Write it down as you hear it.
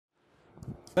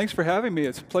Thanks for having me.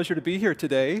 It's a pleasure to be here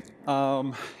today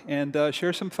and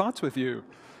share some thoughts with you.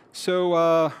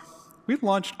 We've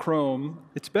launched Chrome.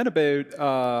 It's been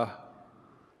about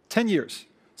 10 years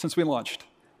since we launched.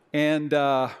 And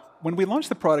when we launched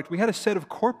the product, we had a set of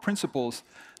core principles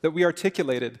that we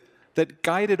articulated that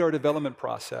guided our development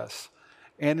process.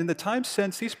 And in the time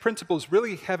since, these principles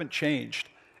really haven't changed.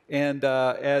 And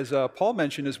as Paul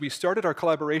mentioned, as we started our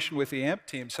collaboration with the AMP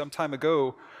team some time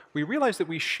ago, we realized that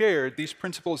we shared these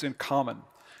principles in common.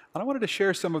 And I wanted to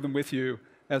share some of them with you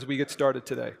as we get started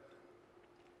today.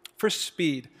 First,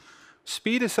 speed.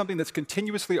 Speed is something that's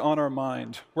continuously on our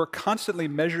mind. We're constantly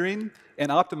measuring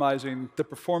and optimizing the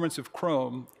performance of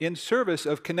Chrome in service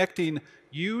of connecting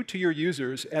you to your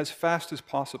users as fast as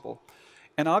possible.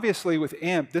 And obviously, with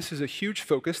AMP, this is a huge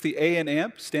focus. The A in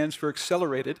AMP stands for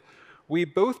accelerated. We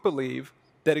both believe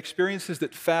that experiences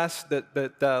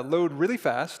that load really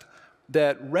fast,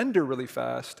 that render really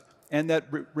fast, and that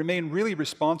remain really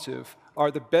responsive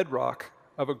are the bedrock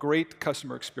of a great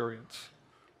customer experience.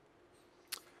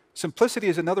 Simplicity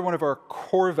is another one of our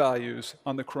core values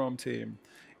on the Chrome team.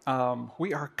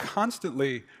 We are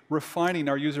constantly refining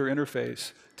our user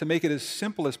interface to make it as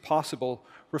simple as possible,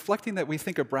 reflecting that we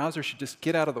think a browser should just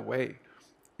get out of the way.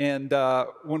 And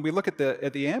when we look at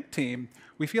the AMP team,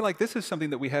 we feel like this is something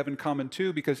that we have in common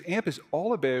too, because AMP is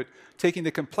all about taking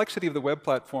the complexity of the web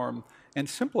platform and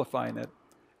simplifying it.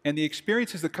 And the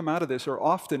experiences that come out of this are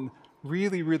often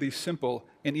really, really simple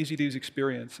and easy-to-use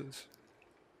experiences.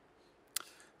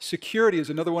 Security is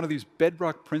another one of these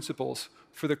bedrock principles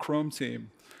for the Chrome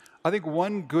team. I think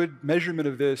one good measurement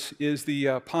of this is the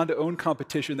Pwn2Own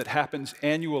competition that happens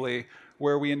annually,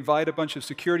 where we invite a bunch of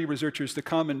security researchers to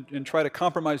come and try to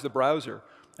compromise the browser.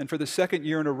 And for the second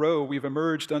year in a row, we've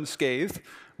emerged unscathed,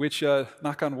 which,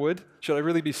 knock on wood, should I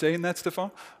really be saying that, Stefan?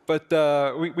 But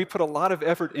we put a lot of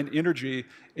effort and energy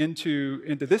into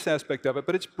this aspect of it,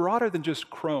 but it's broader than just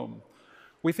Chrome.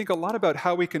 We think a lot about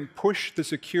how we can push the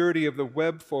security of the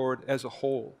web forward as a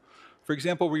whole. For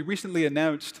example, we recently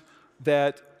announced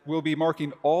that we'll be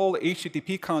marking all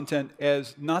HTTP content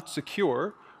as not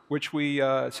secure, which we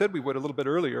said we would a little bit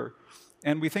earlier.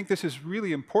 And we think this is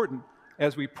really important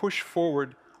as we push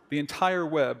forward the entire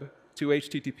web to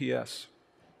HTTPS.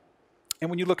 And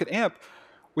when you look at AMP,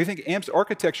 we think AMP's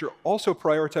architecture also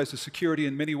prioritizes security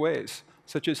in many ways,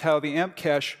 such as how the AMP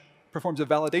cache performs a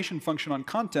validation function on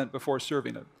content before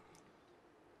serving it.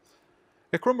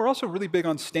 At Chrome, we're also really big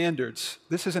on standards.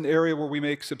 This is an area where we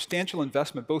make substantial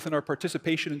investment, both in our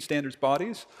participation in standards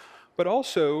bodies, but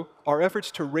also our efforts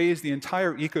to raise the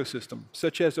entire ecosystem,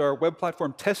 such as our Web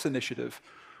Platform Test Initiative,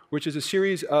 which is a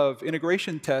series of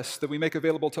integration tests that we make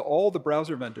available to all the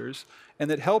browser vendors, and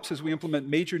that helps as we implement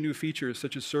major new features,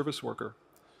 such as Service Worker.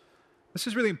 This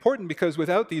is really important because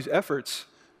without these efforts,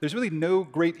 there's really no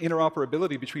great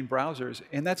interoperability between browsers,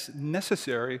 and that's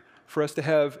necessary for us to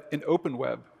have an open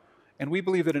web. And we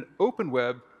believe that an open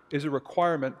web is a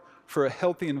requirement for a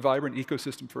healthy and vibrant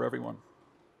ecosystem for everyone.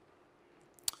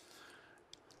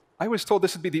 I was told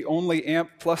this would be the only AMP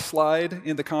Plus slide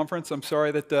in the conference. I'm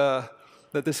sorry that,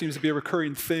 that this seems to be a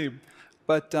recurring theme.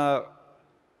 But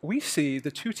we see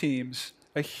the two teams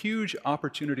a huge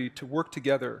opportunity to work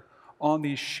together on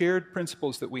these shared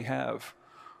principles that we have.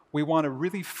 We want a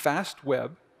really fast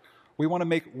web. We want to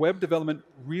make web development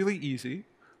really easy.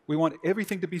 We want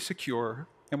everything to be secure,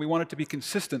 and we want it to be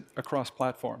consistent across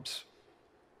platforms.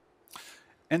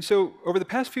 And so over the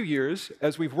past few years,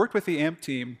 as we've worked with the AMP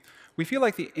team, we feel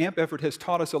like the AMP effort has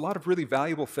taught us a lot of really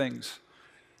valuable things.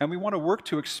 And we want to work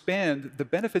to expand the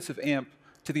benefits of AMP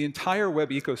to the entire web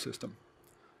ecosystem.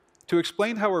 To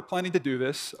explain how we're planning to do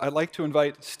this, I'd like to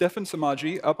invite Stefan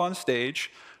Samaji up on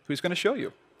stage, who's going to show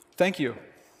you. Thank you.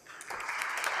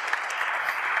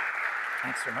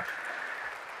 Thanks very much.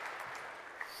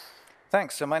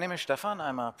 Thanks. So my name is Stefan.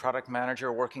 I'm a product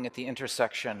manager working at the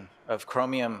intersection of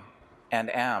Chromium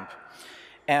and AMP.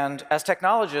 And as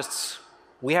technologists,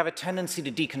 we have a tendency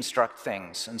to deconstruct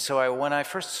things. And so when I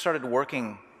first started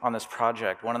working on this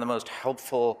project, one of the most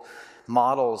helpful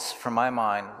models from my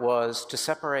mind was to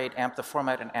separate AMP the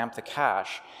format and AMP the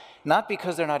cache, not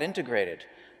because they're not integrated,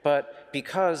 but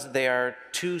because they are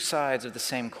two sides of the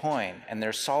same coin, and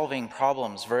they're solving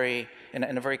problems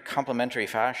in a very complementary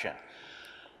fashion.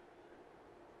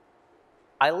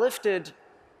 I lifted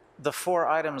the 4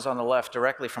 items on the left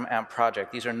directly from AMP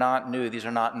project. These are not new, these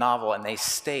are not novel, and they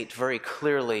state very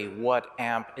clearly what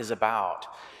AMP is about.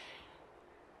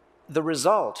 The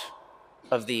result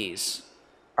of these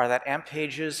are that AMP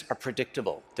pages are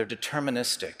predictable, they're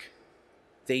deterministic.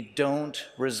 They don't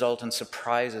result in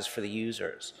surprises for the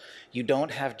users. You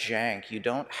don't have jank, you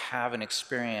don't have an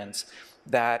experience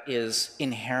that is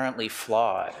inherently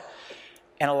flawed.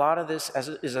 And a lot of this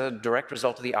is a direct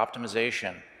result of the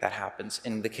optimization that happens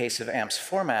in the case of AMP's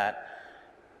format.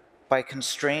 By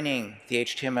constraining the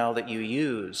HTML that you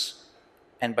use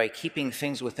and by keeping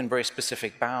things within very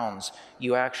specific bounds,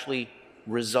 you actually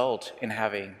result in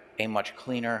having a much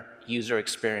cleaner user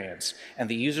experience. And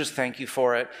the users thank you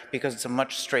for it because it's a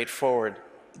much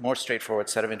more straightforward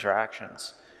set of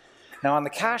interactions. Now on the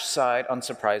cache side,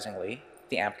 unsurprisingly,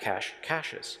 the AMP cache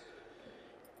caches.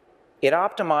 It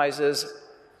optimizes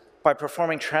by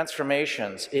performing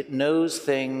transformations. It knows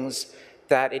things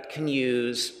that it can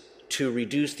use to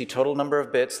reduce the total number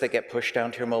of bits that get pushed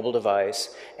down to your mobile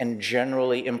device and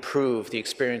generally improve the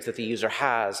experience that the user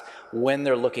has when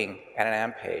they're looking at an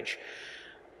AMP page.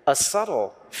 A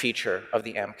subtle feature of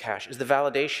the AMP cache is the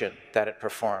validation that it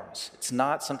performs. It's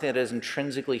not something that is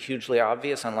intrinsically hugely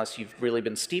obvious unless you've really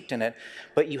been steeped in it,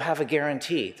 but you have a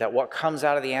guarantee that what comes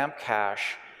out of the AMP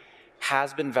cache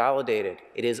has been validated.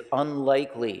 It is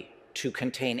unlikely to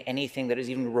contain anything that is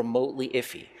even remotely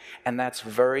iffy. And that's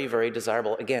very, very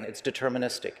desirable. Again, it's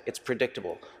deterministic, it's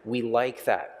predictable. We like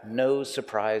that, no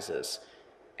surprises,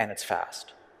 and it's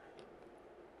fast.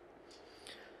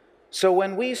 So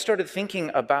when we started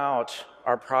thinking about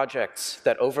our projects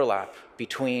that overlap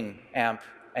between AMP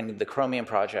and the Chromium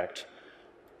project,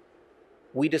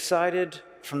 we decided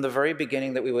from the very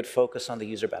beginning that we would focus on the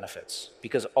user benefits,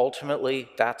 because ultimately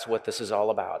that's what this is all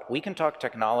about. We can talk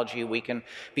technology, we can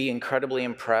be incredibly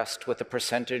impressed with the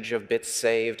percentage of bits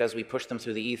saved as we push them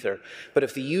through the ether, but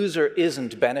if the user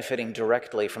isn't benefiting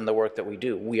directly from the work that we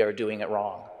do, we are doing it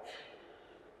wrong.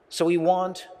 So we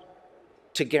want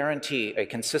to guarantee a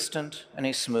consistent and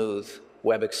a smooth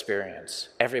web experience.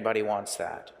 Everybody wants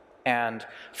that. And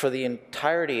for the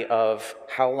entirety of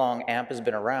how long AMP has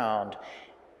been around,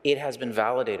 it has been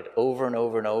validated over and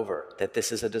over and over that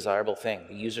this is a desirable thing.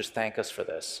 The users thank us for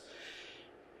this.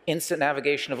 Instant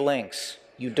navigation of links.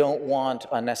 You don't want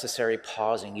unnecessary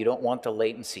pausing. You don't want the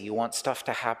latency. You want stuff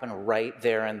to happen right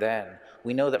there and then.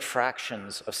 We know that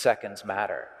fractions of seconds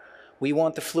matter. We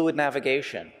want the fluid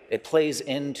navigation. It plays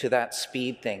into that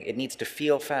speed thing. It needs to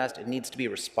feel fast. It needs to be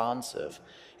responsive.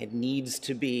 It needs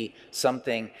to be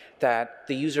something that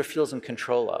the user feels in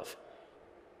control of.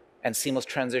 And seamless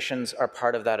transitions are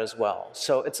part of that as well.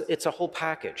 So it's a whole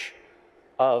package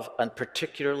of a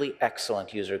particularly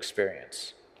excellent user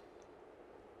experience.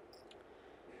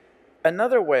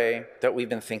 Another way that we've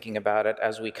been thinking about it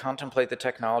as we contemplate the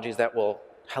technologies that will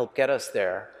help get us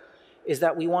there is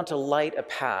that we want to light a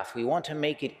path. We want to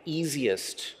make it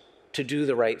easiest to do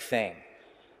the right thing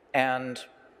and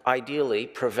ideally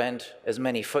prevent as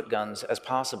many foot guns as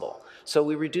possible. So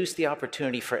we reduce the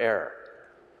opportunity for error.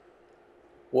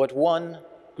 What one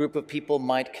group of people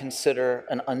might consider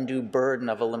an undue burden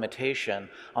of a limitation,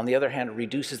 on the other hand,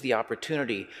 reduces the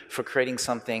opportunity for creating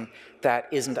something that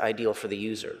isn't ideal for the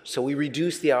user. So we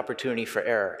reduce the opportunity for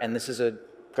error, and this is a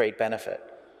great benefit.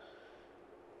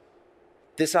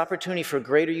 This opportunity for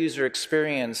greater user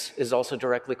experience is also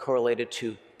directly correlated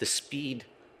to the speed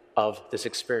of this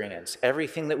experience.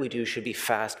 Everything that we do should be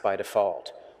fast by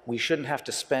default. We shouldn't have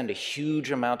to spend a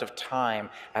huge amount of time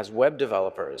as web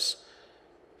developers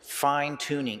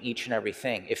fine-tuning each and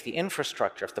everything. If the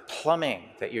infrastructure, if the plumbing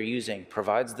that you're using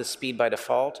provides the speed by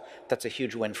default, that's a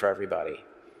huge win for everybody.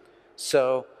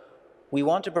 So we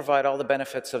want to provide all the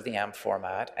benefits of the AMP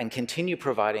format and continue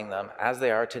providing them as they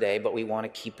are today, but we want to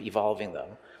keep evolving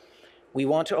them. We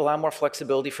want to allow more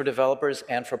flexibility for developers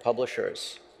and for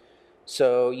publishers.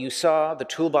 So you saw the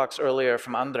toolbox earlier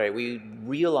from Andre. We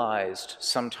realized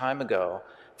some time ago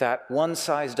that one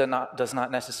size does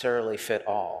not necessarily fit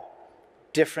all.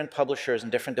 Different publishers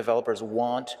and different developers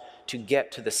want to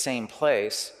get to the same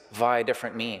place via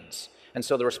different means. And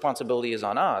so the responsibility is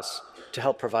on us to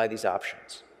help provide these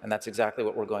options. And that's exactly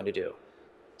what we're going to do.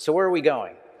 So where are we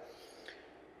going?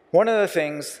 One of the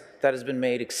things that has been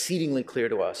made exceedingly clear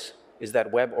to us is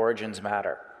that web origins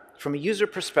matter. From a user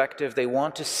perspective, they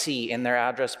want to see in their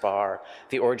address bar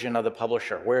the origin of the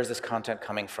publisher. Where is this content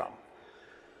coming from?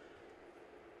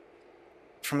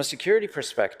 From a security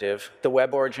perspective, the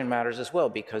web origin matters as well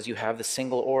because you have the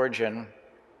single origin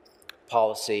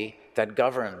policy that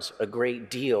governs a great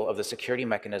deal of the security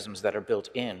mechanisms that are built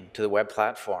into the web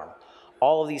platform.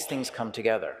 All of these things come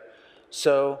together.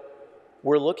 So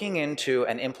we're looking into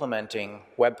and implementing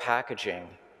web packaging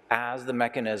as the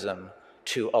mechanism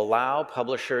to allow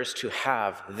publishers to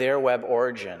have their web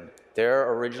origin,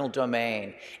 their original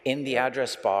domain in the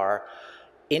address bar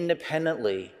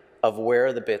independently of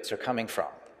where the bits are coming from.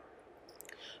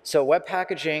 So web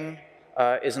packaging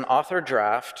is an author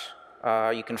draft.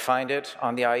 You can find it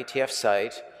on the IETF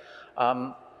site.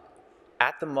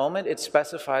 At the moment, it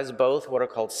specifies both what are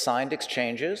called signed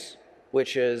exchanges,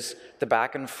 which is the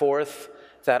back and forth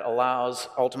that allows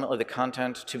ultimately the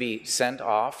content to be sent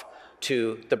off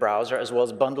to the browser, as well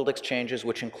as bundled exchanges,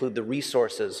 which include the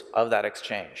resources of that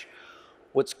exchange.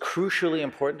 What's crucially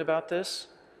important about this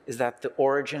is that the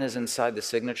origin is inside the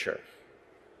signature.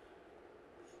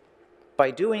 By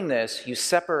doing this, you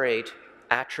separate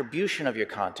attribution of your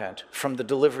content from the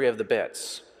delivery of the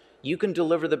bits. You can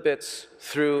deliver the bits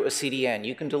through a CDN.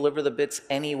 You can deliver the bits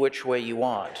any which way you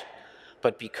want.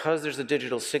 But because there's a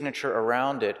digital signature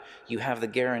around it, you have the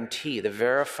guarantee, the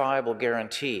verifiable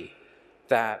guarantee,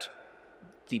 that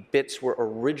the bits were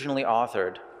originally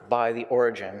authored by the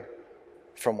origin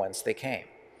from whence they came.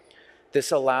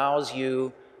 This allows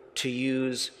you to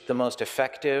use the most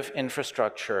effective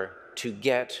infrastructure to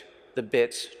get the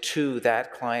bits to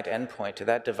that client endpoint, to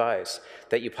that device,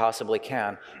 that you possibly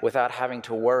can, without having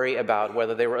to worry about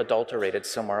whether they were adulterated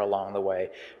somewhere along the way,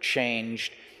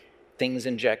 changed, things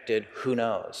injected, who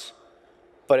knows.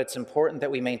 But it's important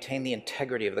that we maintain the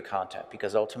integrity of the content,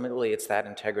 because ultimately it's that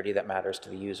integrity that matters to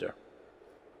the user.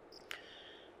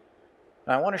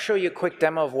 Now, I want to show you a quick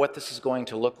demo of what this is going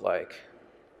to look like.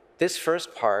 This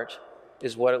first part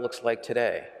is what it looks like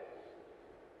today.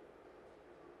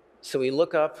 So we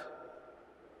look up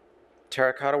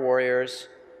Terracotta Warriors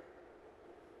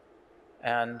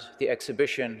and the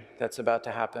exhibition that's about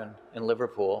to happen in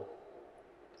Liverpool.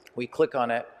 We click on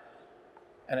it,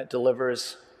 and it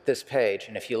delivers this page.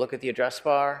 And if you look at the address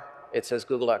bar, it says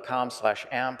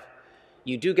google.com/amp.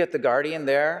 You do get the Guardian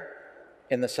there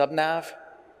in the subnav.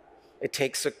 It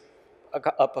takes up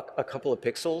a couple of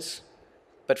pixels,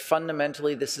 but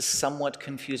fundamentally this is somewhat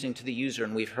confusing to the user,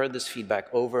 and we've heard this feedback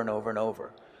over and over and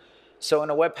over. So in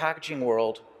a web packaging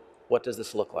world, what does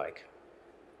this look like?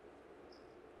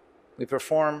 We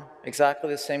perform exactly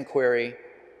the same query.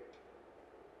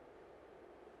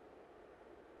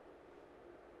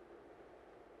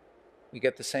 We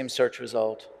get the same search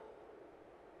result.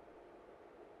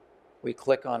 We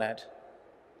click on it,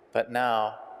 but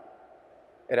now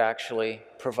it actually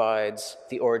provides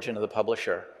the origin of the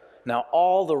publisher. Now,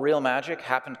 all the real magic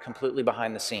happened completely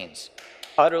behind the scenes,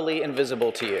 utterly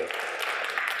invisible to you.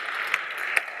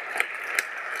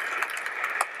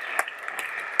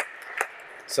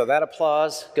 So that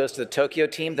applause goes to the Tokyo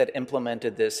team that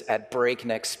implemented this at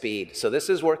breakneck speed. So this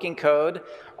is working code.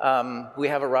 We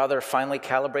have a rather finely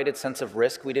calibrated sense of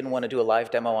risk. We didn't want to do a live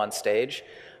demo on stage.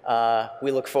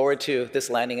 We look forward to this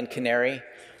landing in Canary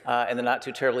in the not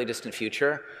too terribly distant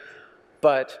future.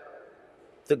 But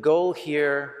the goal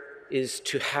here is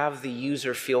to have the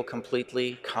user feel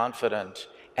completely confident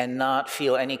and not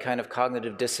feel any kind of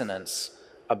cognitive dissonance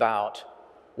about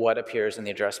what appears in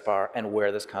the address bar and where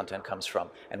this content comes from.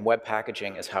 And web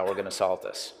packaging is how we're going to solve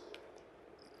this.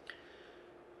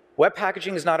 Web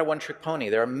packaging is not a one-trick pony.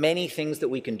 There are many things that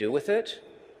we can do with it.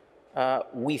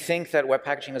 We think that web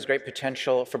packaging has great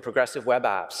potential for progressive web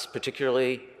apps,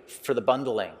 particularly for the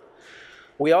bundling.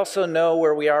 We also know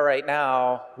where we are right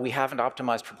now. We haven't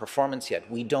optimized for performance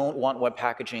yet. We don't want web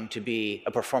packaging to be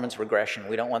a performance regression.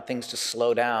 We don't want things to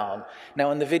slow down. Now,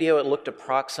 in the video, it looked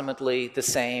approximately the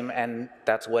same, and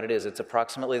that's what it is. It's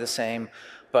approximately the same,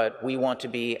 but we want to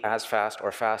be as fast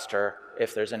or faster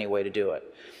if there's any way to do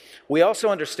it. We also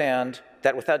understand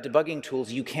that without debugging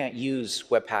tools, you can't use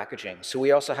web packaging. So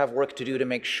we also have work to do to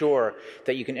make sure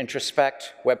that you can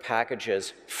introspect web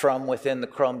packages from within the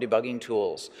Chrome debugging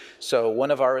tools. So one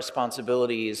of our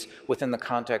responsibilities within the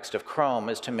context of Chrome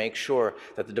is to make sure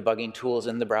that the debugging tools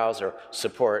in the browser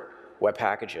support web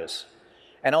packages.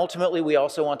 And ultimately, we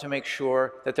also want to make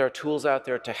sure that there are tools out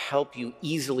there to help you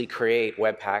easily create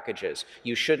web packages.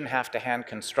 You shouldn't have to hand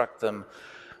construct them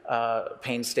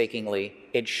painstakingly.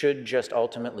 It should just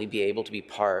ultimately be able to be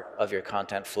part of your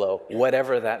content flow,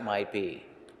 whatever that might be.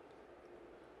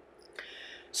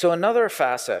 So another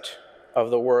facet of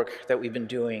the work that we've been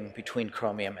doing between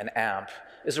Chromium and AMP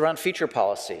is around feature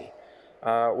policy,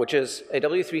 which is a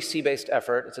W3C-based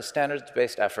effort. It's a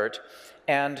standards-based effort,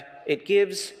 and it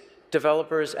gives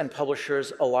developers and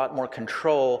publishers a lot more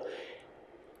control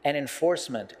and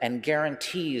enforcement and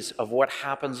guarantees of what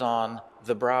happens on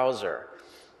the browser.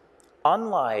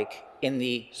 Unlike in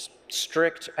the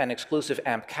strict and exclusive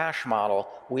AMP cache model,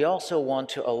 we also want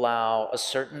to allow a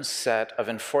certain set of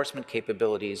enforcement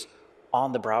capabilities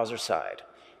on the browser side.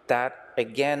 That,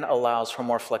 again, allows for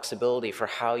more flexibility for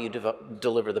how you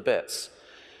deliver the bits.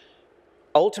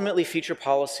 Ultimately, feature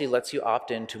policy lets you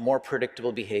opt into more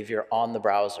predictable behavior on the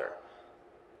browser.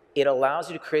 It allows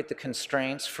you to create the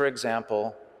constraints, for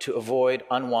example, to avoid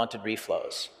unwanted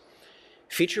reflows.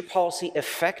 Feature policy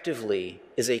effectively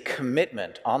is a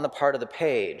commitment on the part of the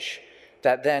page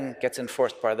that then gets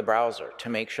enforced by the browser to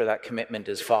make sure that commitment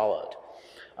is followed.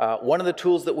 One of the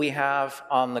tools that we have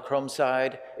on the Chrome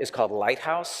side is called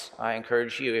Lighthouse. I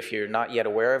encourage you, if you're not yet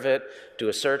aware of it, do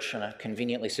a search in a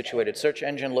conveniently situated search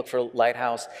engine, look for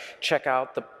Lighthouse, check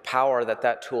out the power that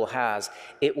that tool has.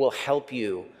 It will help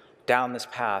you down this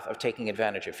path of taking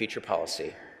advantage of feature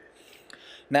policy.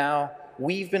 Now,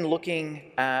 we've been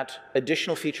looking at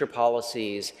additional feature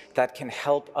policies that can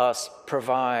help us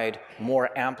provide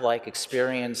more AMP-like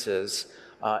experiences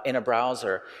in a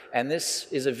browser. And this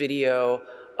is a video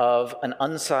of an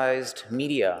unsized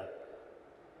media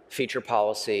feature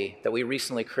policy that we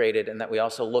recently created and that we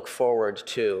also look forward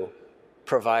to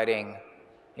providing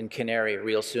in Canary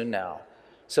real soon now.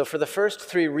 So for the first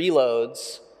 3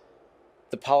 reloads,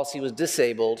 the policy was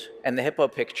disabled and the hippo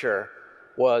picture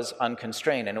was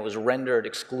unconstrained, and it was rendered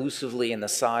exclusively in the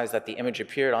size that the image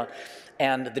appeared on.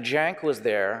 And the jank was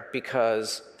there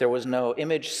because there was no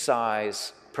image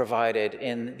size provided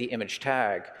in the image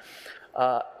tag.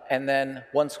 And then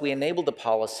once we enabled the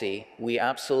policy, we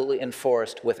absolutely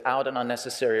enforced without an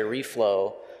unnecessary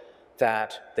reflow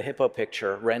that the hippo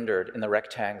picture rendered in the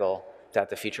rectangle that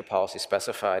the feature policy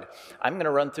specified. I'm going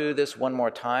to run through this one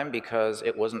more time because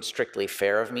it wasn't strictly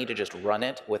fair of me to just run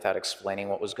it without explaining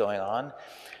what was going on.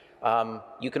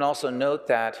 You can also note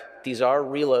that these are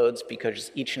reloads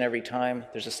because each and every time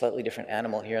there's a slightly different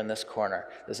animal here in this corner.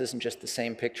 This isn't just the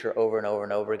same picture over and over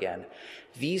and over again.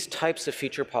 These types of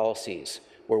feature policies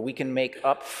where we can make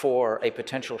up for a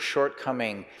potential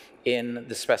shortcoming in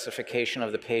the specification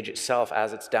of the page itself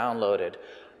as it's downloaded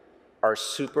are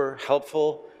super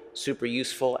helpful, super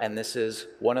useful, and this is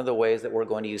one of the ways that we're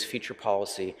going to use feature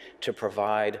policy to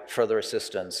provide further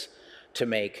assistance to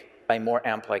make a more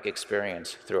AMP-like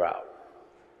experience throughout.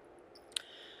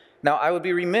 Now, I would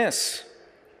be remiss,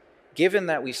 given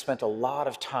that we spent a lot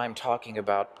of time talking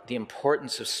about the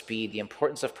importance of speed, the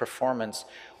importance of performance.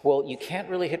 Well, you can't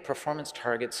really hit performance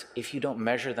targets if you don't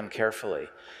measure them carefully.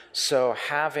 So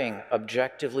having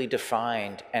objectively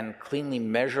defined and cleanly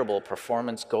measurable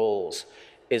performance goals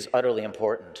is utterly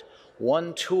important.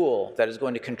 One tool that is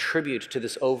going to contribute to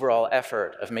this overall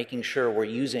effort of making sure we're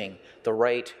using the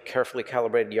right carefully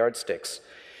calibrated yardsticks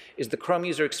is the Chrome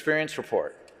User Experience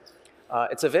Report.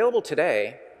 It's available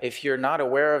today. If you're not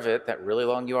aware of it, that really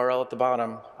long URL at the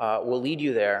bottom will lead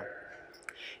you there.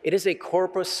 It is a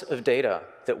corpus of data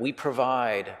that we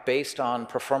provide based on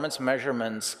performance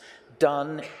measurements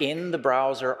done in the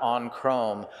browser on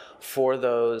Chrome for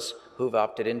those who've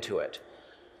opted into it.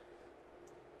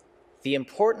 The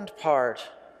important part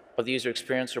of the User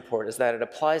Experience Report is that it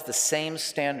applies the same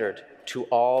standard to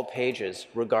all pages,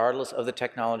 regardless of the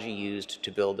technology used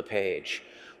to build the page.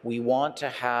 We want to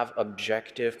have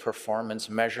objective performance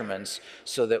measurements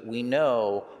so that we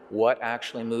know what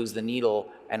actually moves the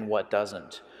needle and what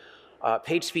doesn't.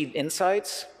 PageSpeed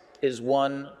Insights is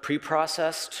one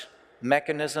pre-processed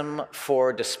mechanism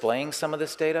for displaying some of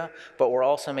this data, but we're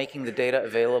also making the data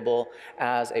available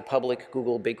as a public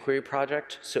Google BigQuery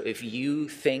project. So if you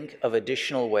think of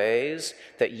additional ways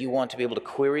that you want to be able to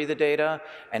query the data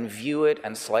and view it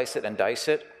and slice it and dice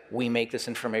it, we make this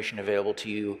information available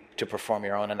to you to perform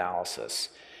your own analysis.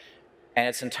 And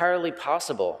it's entirely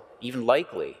possible, even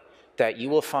likely, that you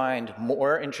will find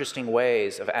more interesting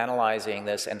ways of analyzing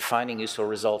this and finding useful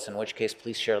results, in which case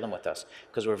please share them with us,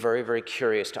 because we're very, very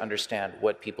curious to understand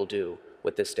what people do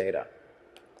with this data.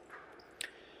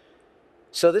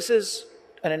 So this is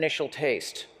an initial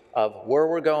taste of where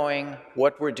we're going,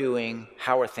 what we're doing,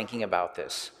 how we're thinking about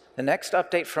this. The next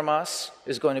update from us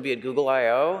is going to be at Google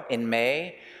I/O in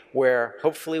May, where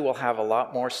hopefully we'll have a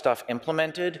lot more stuff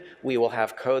implemented. We will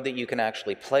have code that you can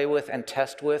actually play with and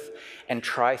test with and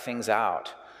try things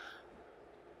out.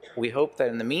 We hope that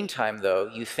in the meantime, though,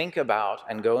 you think about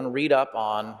and go and read up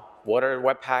on what are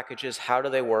web packages, how do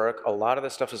they work. A lot of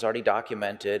this stuff is already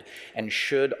documented and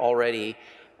should already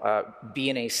be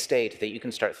in a state that you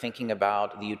can start thinking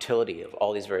about the utility of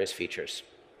all these various features.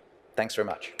 Thanks very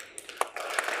much.